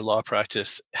makes your law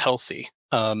practice healthy,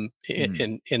 in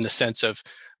the sense of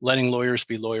letting lawyers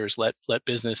be lawyers, let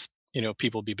business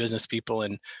people be business people,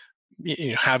 and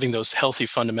having those healthy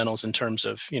fundamentals in terms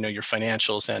of your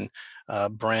financials and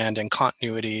brand and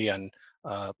continuity and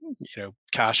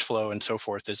cash flow and so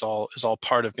forth is all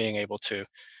part of being able to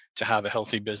have a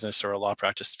healthy business or a law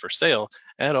practice for sale.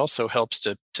 And it also helps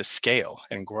to scale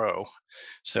and grow.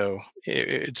 So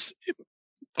it's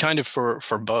kind of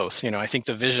for both. I think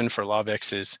the vision for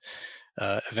LawVix is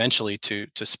eventually to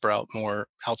sprout more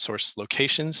outsourced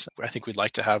locations. I think we'd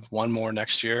like to have one more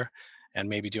next year and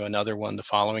maybe do another one the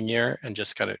following year and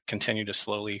just kind of continue to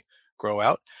slowly grow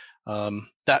out.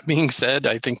 That being said,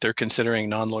 I think they're considering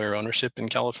non-lawyer ownership in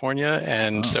California.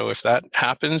 And so if that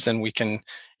happens and we can,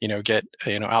 get,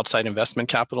 outside investment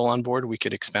capital on board, we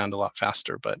could expand a lot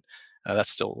faster, but that's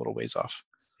still a little ways off.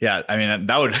 Yeah. I mean,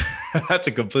 that's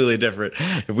a completely different,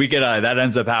 if we get, that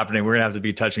ends up happening, we're going to have to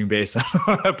be touching base on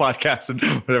a podcast and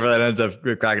whatever that ends up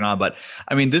cracking on. But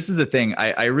I mean, this is the thing.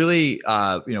 I really,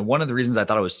 one of the reasons I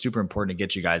thought it was super important to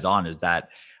get you guys on is that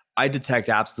I detect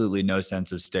absolutely no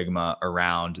sense of stigma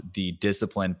around the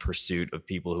disciplined pursuit of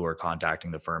people who are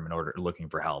contacting the firm in order looking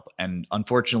for help. And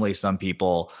unfortunately, some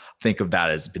people think of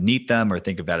that as beneath them or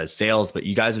think of that as sales, but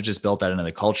you guys have just built that into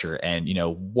the culture. And,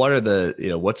 what are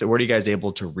the, what are you guys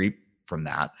able to reap from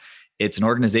that? It's an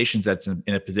organization that's in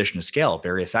a position to scale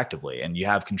very effectively, and you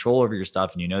have control over your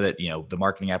stuff. And you know that, the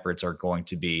marketing efforts are going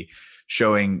to be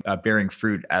showing, bearing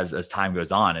fruit as time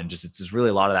goes on. And just, it's just really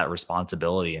a lot of that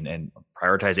responsibility and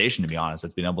prioritization, to be honest,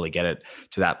 that's been able to get it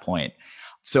to that point.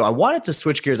 So I wanted to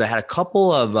switch gears. I had a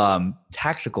couple of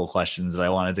tactical questions that I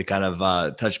wanted to kind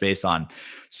of touch base on.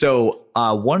 So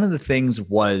one of the things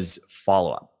was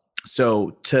follow-up.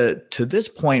 So to this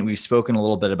point, we've spoken a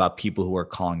little bit about people who are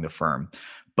calling the firm.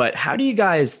 But how do you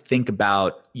guys think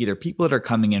about either people that are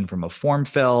coming in from a form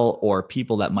fill or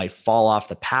people that might fall off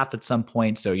the path at some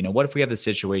point? So, what if we have the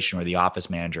situation where the office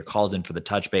manager calls in for the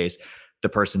touch base, the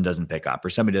person doesn't pick up, or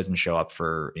somebody doesn't show up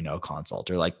for, a consult,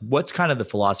 or like, what's kind of the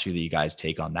philosophy that you guys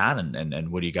take on that?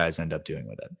 And what do you guys end up doing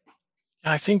with it?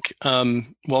 I think,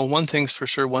 well, one thing's for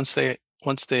sure, once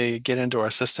they get into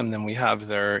our system, then we have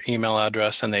their email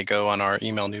address and they go on our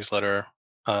email newsletter,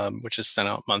 which is sent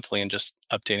out monthly and just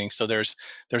updating. So there's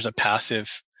a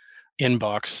passive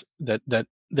inbox that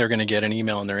they're going to get an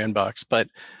email in their inbox. But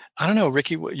I don't know,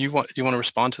 Ricky, do you want to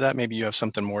respond to that? Maybe you have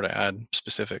something more to add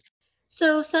specific.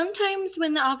 So sometimes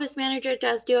when the office manager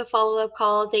does do a follow-up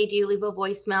call, they do leave a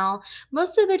voicemail.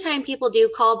 Most of the time people do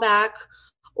call back,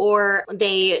 or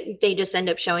they just end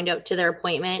up showing up to their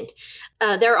appointment.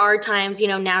 There are times,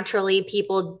 naturally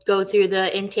people go through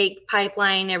the intake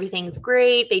pipeline, everything's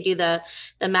great. They do the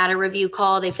matter review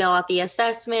call, they fill out the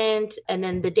assessment, and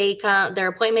then their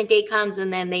appointment date comes,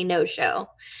 and then they no show.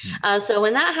 So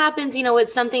when that happens,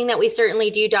 it's something that we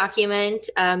certainly do document.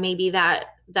 Maybe that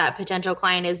potential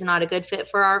client is not a good fit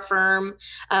for our firm.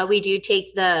 We do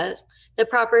take the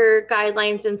proper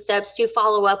guidelines and steps to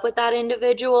follow up with that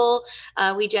individual.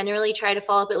 We generally try to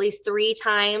follow up at least 3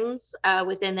 times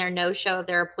within their no-show of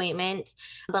their appointment.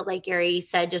 But like Gary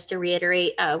said, just to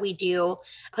reiterate, we do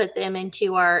put them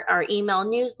into our email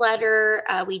newsletter.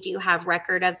 We do have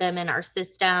record of them in our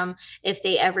system if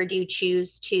they ever do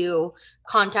choose to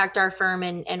contact our firm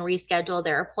and reschedule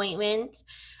their appointment.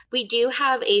 We do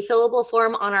have a fillable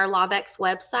form on our LawVex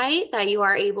website that you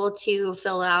are able to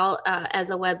fill out as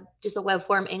a web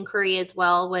form inquiry as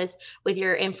well with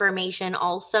your information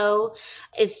also.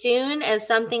 As soon as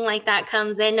something like that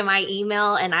comes into my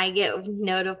email and I get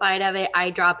notified of it, I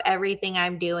drop everything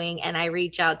I'm doing and I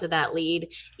reach out to that lead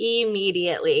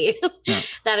immediately. Yeah.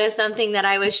 That is something that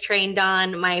I was trained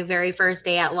on my very first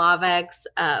day at LawVex.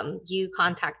 You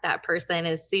contact that person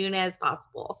as soon as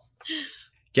possible.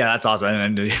 Yeah, that's awesome.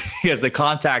 And because the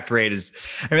contact rate is,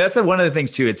 that's one of the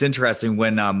things too. It's interesting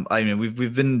when,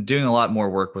 we've been doing a lot more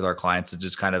work with our clients to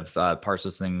just kind of parse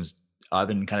those things up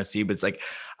and kind of see, but it's like,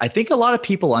 I think a lot of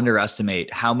people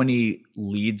underestimate how many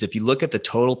leads, if you look at the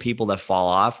total people that fall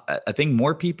off, I think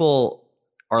more people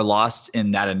are lost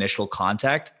in that initial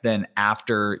contact than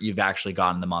after you've actually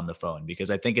gotten them on the phone,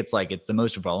 because I think it's the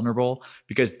most vulnerable,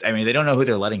 because they don't know who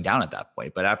they're letting down at that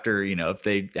point. But after, if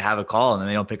they have a call and then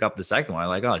they don't pick up the second one,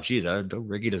 like, oh geez,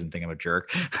 Ricky doesn't think I'm a jerk.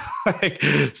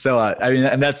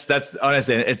 And that's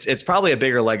honestly, it's probably a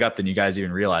bigger leg up than you guys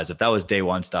even realize. If that was day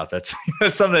one stuff, that's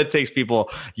something that takes people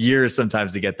years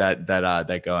sometimes to get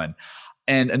that going.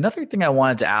 And another thing I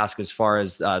wanted to ask as far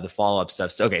as the follow-up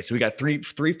stuff. So, okay, so we got three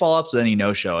follow-ups with any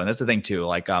no-show. And that's the thing too.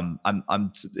 Like,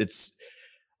 it's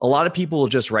a lot of people will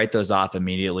just write those off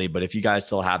immediately. But if you guys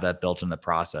still have that built in the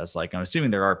process, like I'm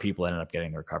assuming there are people that end up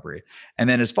getting recovery. And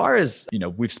then as far as,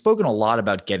 we've spoken a lot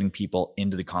about getting people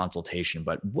into the consultation,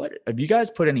 but what have you guys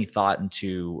put any thought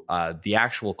into the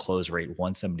actual close rate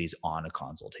once somebody's on a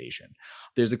consultation?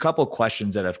 There's a couple of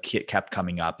questions that have kept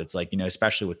coming up. It's like,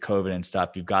 especially with COVID and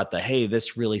stuff, you've got hey,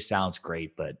 this really sounds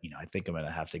great, but I think I'm going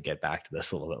to have to get back to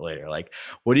this a little bit later. Like,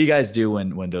 what do you guys do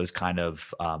when those kind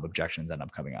of objections end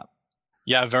up coming up?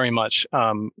 Yeah, very much.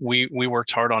 We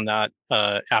worked hard on that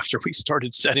after we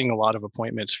started setting a lot of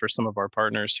appointments for some of our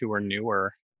partners who were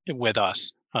newer with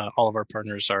us. All of our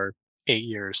partners are 8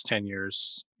 years, 10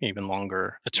 years, even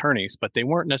longer attorneys, but they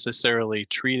weren't necessarily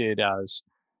treated as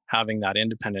having that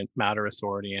independent matter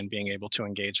authority and being able to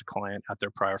engage a client at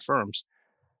their prior firms.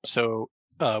 So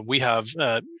we have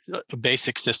a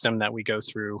basic system that we go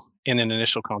through in an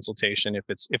initial consultation. If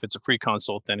it's a free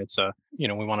consult, then it's we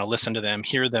want to listen to them,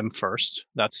 hear them first.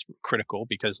 That's critical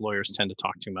because lawyers tend to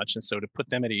talk too much. And so to put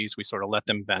them at ease, we sort of let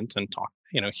them vent and talk,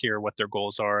 hear what their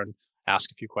goals are and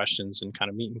ask a few questions and kind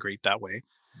of meet and greet that way.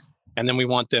 And then we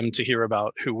want them to hear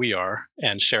about who we are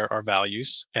and share our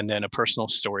values. And then a personal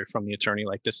story from the attorney,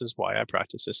 like, this is why I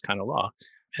practice this kind of law,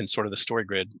 and sort of the story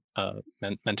grid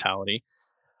mentality.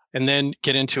 And then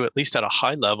get into, at least at a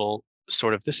high level,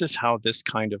 sort of, this is how this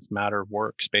kind of matter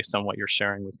works based on what you're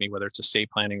sharing with me, whether it's estate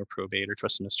planning or probate or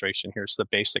trust administration. Here's the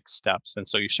basic steps. And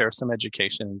so you share some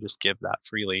education and just give that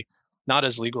freely, not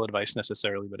as legal advice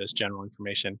necessarily, but as general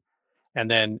information.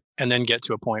 And then get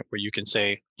to a point where you can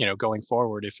say, going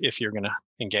forward, if you're going to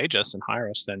engage us and hire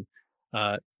us, then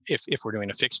if we're doing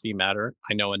a fixed fee matter,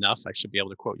 I know enough, I should be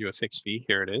able to quote you a fixed fee.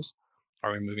 Here it is.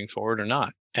 Are we moving forward or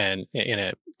not? And in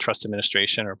a trust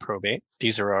administration or probate,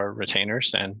 these are our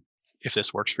retainers. And if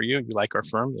this works for you, you like our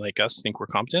firm, you like us, think we're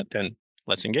competent, then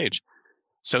let's engage.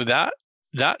 So that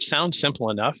sounds simple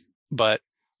enough, but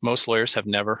most lawyers have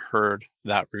never heard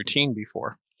that routine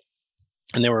before.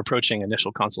 And they were approaching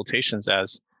initial consultations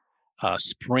as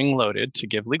spring-loaded to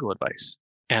give legal advice.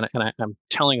 And I'm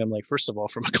telling them, like, first of all,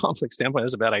 from a conflict standpoint,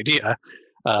 that's a bad idea.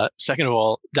 Second of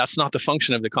all, that's not the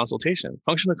function of the consultation.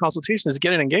 Function of the consultation is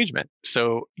get an engagement.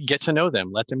 So get to know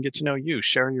them, let them get to know you,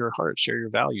 share your heart, share your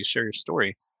values, share your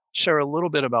story, share a little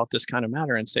bit about this kind of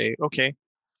matter and say, okay,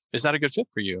 is that a good fit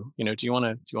for you? Do you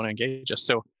want to engage us?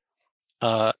 So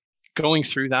going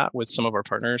through that with some of our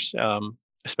partners,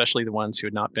 especially the ones who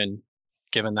had not been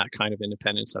given that kind of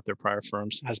independence at their prior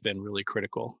firms, has been really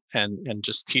critical. And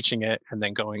just teaching it and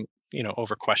then going,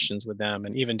 over questions with them,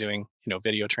 and even doing,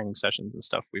 video training sessions and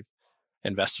stuff. We've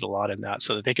invested a lot in that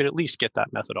so that they could at least get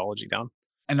that methodology down.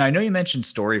 And I know you mentioned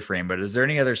StoryFrame, but is there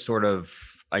any other sort of,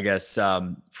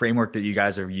 framework that you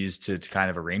guys have used to kind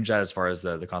of arrange that as far as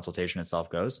the consultation itself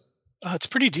goes? It's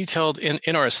pretty detailed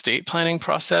in our estate planning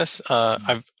process.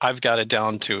 I've got it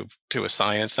down to a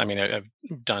science. I've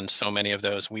done so many of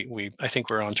those. I think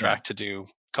we're on track to do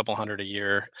a couple hundred a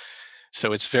year.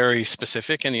 So it's very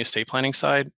specific in the estate planning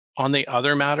side. On the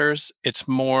other matters, it's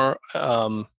more,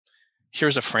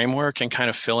 here's a framework and kind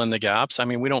of fill in the gaps.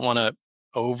 We don't want to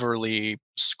overly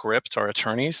script our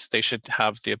attorneys. They should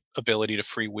have the ability to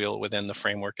freewheel within the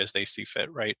framework as they see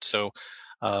fit, right? So,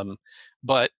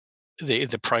 but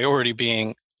the priority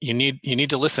being, you need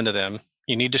to listen to them.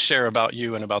 You need to share about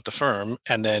you and about the firm,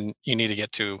 and then you need to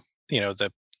get to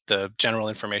the general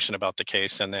information about the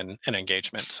case, and then an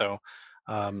engagement. So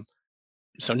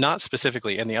So not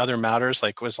specifically. And the other matters,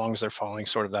 like as long as they're following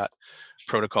sort of that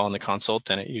protocol in the consult,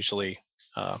 then it usually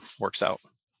works out.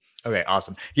 Okay,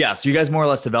 awesome. Yeah, so you guys more or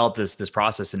less developed this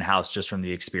process in-house just from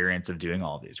the experience of doing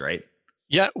all of these, right?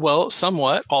 Yeah, well,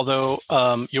 somewhat. Although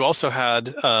you also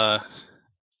had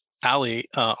Allie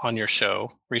on your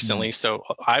show recently. Mm-hmm. So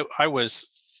I was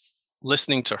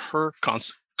listening to her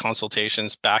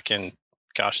consultations back in,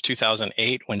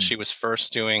 2008 when she was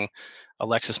first doing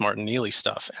Alexis Martin Neely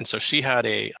stuff. And so she had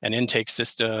an intake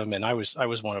system, and I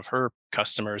was one of her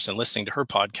customers and listening to her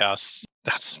podcasts.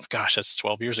 That's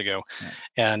 12 years ago. Yeah.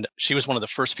 And she was one of the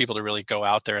first people to really go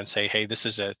out there and say, hey, this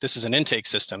is an intake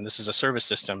system. This is a service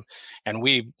system. And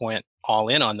we went all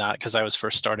in on that because I was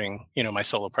first starting, my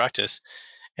solo practice.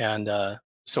 And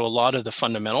so a lot of the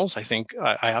fundamentals, I think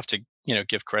I have to,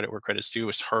 give credit where credit's due,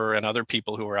 is her and other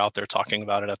people who were out there talking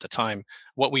about it at the time.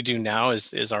 What we do now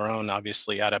is our own,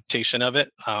 obviously, adaptation of it,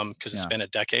 because it's been a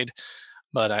decade.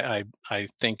 But I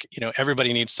think,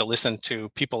 everybody needs to listen to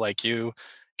people like you,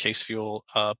 Case Fuel,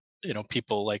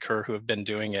 people like her who have been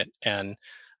doing it, and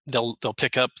they'll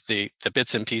pick up the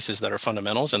bits and pieces that are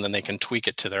fundamentals, and then they can tweak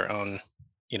it to their own,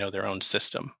 their own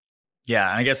system.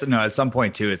 Yeah. And I guess, at some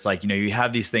point too, it's like, you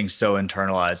have these things so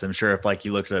internalized. I'm sure if like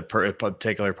you looked at a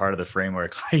particular part of the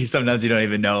framework, like sometimes you don't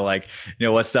even know, like,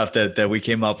 what stuff that we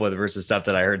came up with versus stuff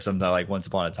that I heard sometime like once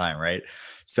upon a time. Right.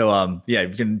 So, you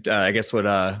can, I guess what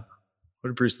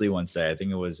did Bruce Lee once say? I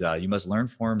think it was, you must learn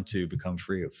form to become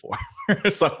free of form or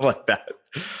something like that.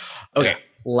 Okay. Yeah.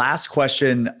 Last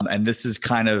question, and this is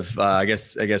kind of, I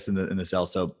guess in the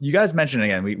sales. So you guys mentioned,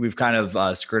 again, we've kind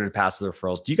of skirted past the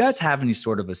referrals. Do you guys have any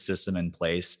sort of a system in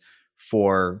place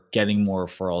for getting more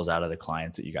referrals out of the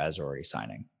clients that you guys are already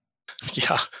signing?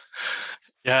 Yeah.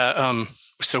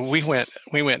 So we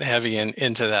went heavy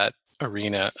into that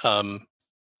arena.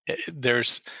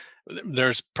 There's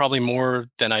probably more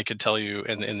than I could tell you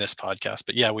in this podcast,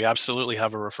 but yeah, we absolutely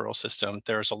have a referral system.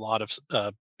 There's a lot of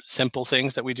simple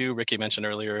things that we do. Ricky mentioned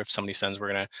earlier, if somebody sends,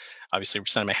 we're going to obviously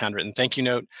send them a handwritten thank you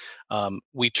note.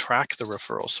 We track the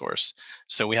referral source.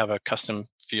 So we have a custom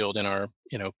field in our,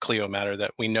 Clio Matter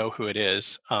that we know who it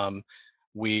is.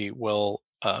 We will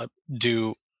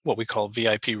do what we call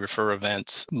VIP refer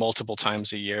events multiple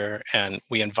times a year. And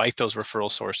we invite those referral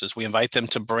sources. We invite them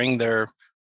to bring their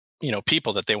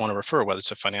people that they want to refer, whether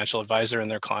it's a financial advisor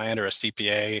and their client or a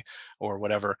CPA or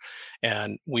whatever.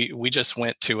 And we just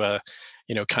went to a,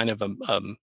 kind of a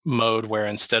mode where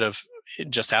instead of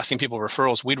just asking people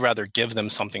referrals, we'd rather give them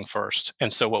something first.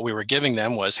 And so what we were giving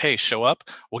them was, hey, show up,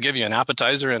 we'll give you an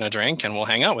appetizer and a drink, and we'll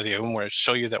hang out with you, and we'll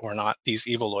show you that we're not these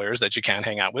evil lawyers that you can't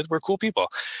hang out with. We're cool people.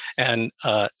 And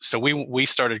so we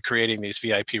started creating these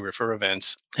VIP refer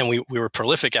events, and we were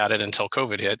prolific at it until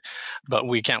COVID hit, but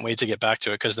we can't wait to get back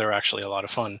to it because they're actually a lot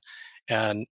of fun.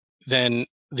 And then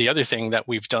the other thing that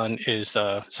we've done is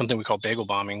something we call bagel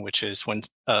bombing, which is when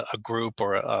a group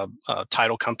or a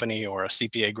title company or a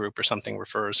CPA group or something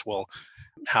refers, we'll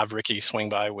have Ricky swing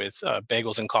by with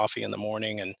bagels and coffee in the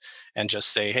morning and just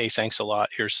say, hey, thanks a lot.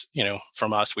 Here's,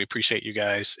 from us, we appreciate you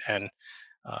guys, and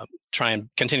try and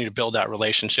continue to build that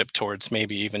relationship towards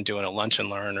maybe even doing a lunch and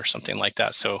learn or something like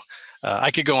that. So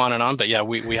I could go on and on, but yeah,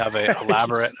 we have an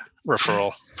elaborate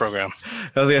referral program.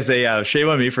 I was gonna say, yeah, shame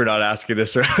on me for not asking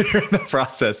this earlier in the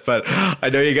process, but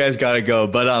I know you guys got to go.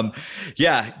 But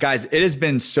yeah, guys, it has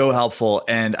been so helpful.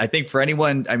 And I think for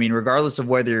anyone, regardless of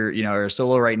whether you're a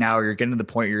solo right now or you're getting to the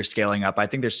point where you're scaling up, I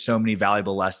think there's so many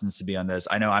valuable lessons to be on this.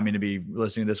 I know I'm going to be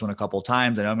listening to this one a couple of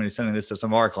times. I know I'm going to be sending this to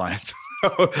some of our clients.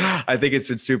 So I think it's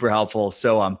been super helpful.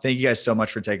 So thank you guys so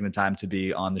much for taking the time to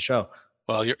be on the show.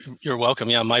 Well, you're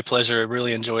welcome. Yeah, my pleasure. I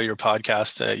really enjoy your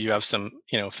podcast. You have some,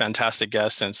 fantastic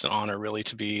guests, and it's an honor really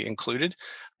to be included.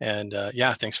 And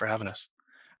yeah, thanks for having us.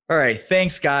 All right.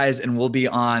 Thanks, guys. And we'll be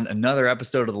on another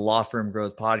episode of the Law Firm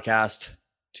Growth Podcast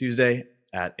Tuesday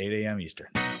at 8 a.m. Eastern.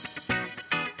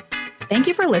 Thank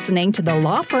you for listening to the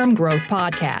Law Firm Growth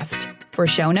Podcast. For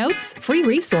show notes, free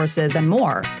resources, and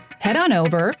more, head on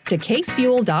over to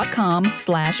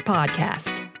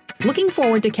casefuel.com/podcast. Looking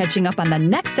forward to catching up on the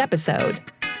next episode.